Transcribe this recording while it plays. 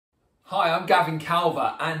Hi, I'm Gavin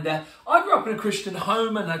Calver, and I grew up in a Christian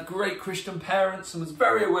home and had great Christian parents and was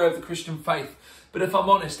very aware of the Christian faith. But if I'm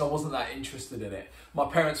honest, I wasn't that interested in it. My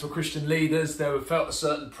parents were Christian leaders, they felt a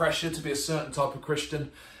certain pressure to be a certain type of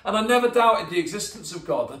Christian, and I never doubted the existence of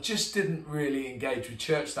God. I just didn't really engage with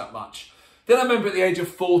church that much. Then I remember at the age of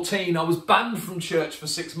 14, I was banned from church for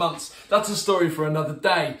 6 months. That's a story for another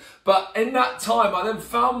day. But in that time, I then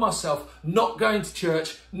found myself not going to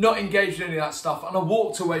church, not engaged in any of that stuff, and I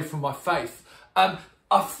walked away from my faith.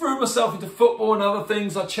 I threw myself into football and other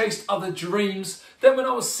things. I chased other dreams. Then when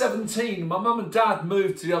I was 17, my mum and dad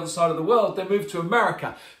moved to the other side of the world. They moved to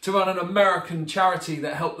America to run an American charity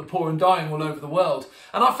that helped the poor and dying all over the world.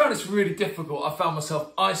 And I found this really difficult. I found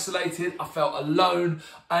myself isolated. I felt alone.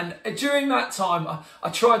 And during that time, I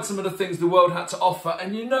tried some of the things the world had to offer.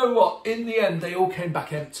 And you know what? In the end, they all came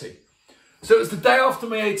back empty. So it was the day after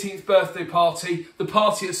my 18th birthday party. The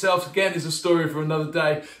party itself, again, is a story for another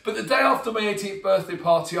day. But the day after my 18th birthday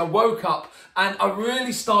party, I woke up and I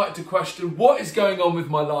really started to question what is going on with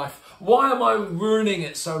my life. Why am I ruining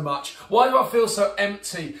it so much? Why do I feel so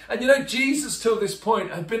empty? And you know, Jesus till this point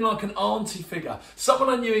had been like an auntie figure. Someone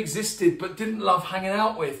I knew existed but didn't love hanging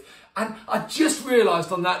out with. And I just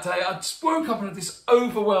realised on that day, I just woke up and had this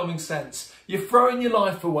overwhelming sense. You're throwing your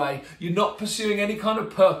life away. You're not pursuing any kind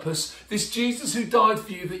of purpose. This Jesus who died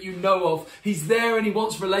for you that you know of, he's there and he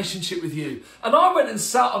wants relationship with you. And I went and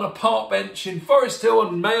sat on a park bench in Forest Hill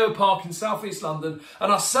and Mayo Park in South East London.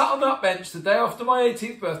 And I sat on that bench the day after my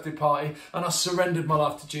 18th birthday party and I surrendered my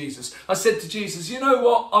life to Jesus. I said to Jesus, you know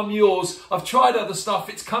what? I'm yours. I've tried other stuff.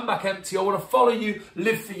 It's come back empty. I want to follow you,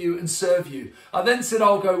 live for you and serve you. I then said,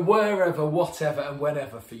 I'll go wherever, whatever and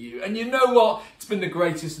whenever for you. And you know what? It's been the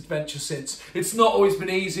greatest adventure since. It's not always been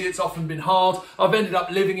easy. It's often been hard. I've ended up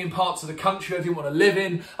living in parts of the country I didn't want to live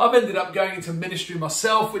in. I've ended up going into ministry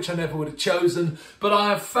myself, which I never would have chosen. But I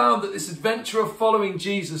have found that this adventure of following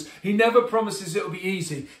Jesus, he never promises it'll be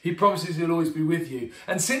easy. He promises he'll always be with you.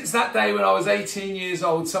 And since that day when I was 18 years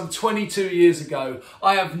old, some 22 years ago,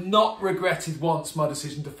 I have not regretted once my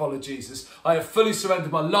decision to follow Jesus. I have fully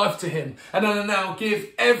surrendered my life to him. And I now give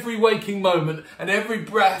every waking moment and every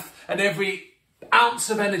breath and every ounce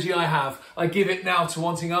of energy I have, I give it now to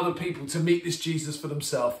wanting other people to meet this Jesus for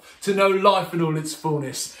themselves, to know life in all its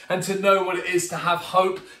fullness, and to know what it is to have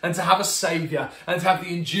hope and to have a saviour and to have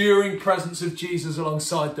the enduring presence of Jesus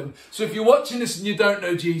alongside them. So if you're watching this and you don't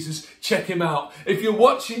know Jesus, check him out. If you're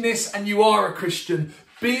watching this and you are a Christian,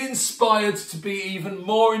 be inspired to be even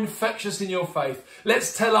more infectious in your faith.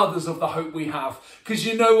 Let's tell others of the hope we have. Because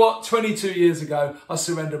you know what? 22 years ago, I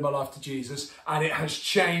surrendered my life to Jesus and it has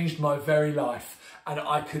changed my very life. And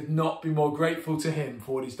I could not be more grateful to him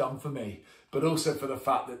for what he's done for me, but also for the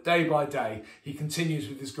fact that day by day, he continues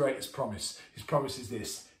with his greatest promise. His promise is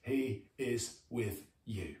this: he is with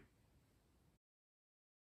you.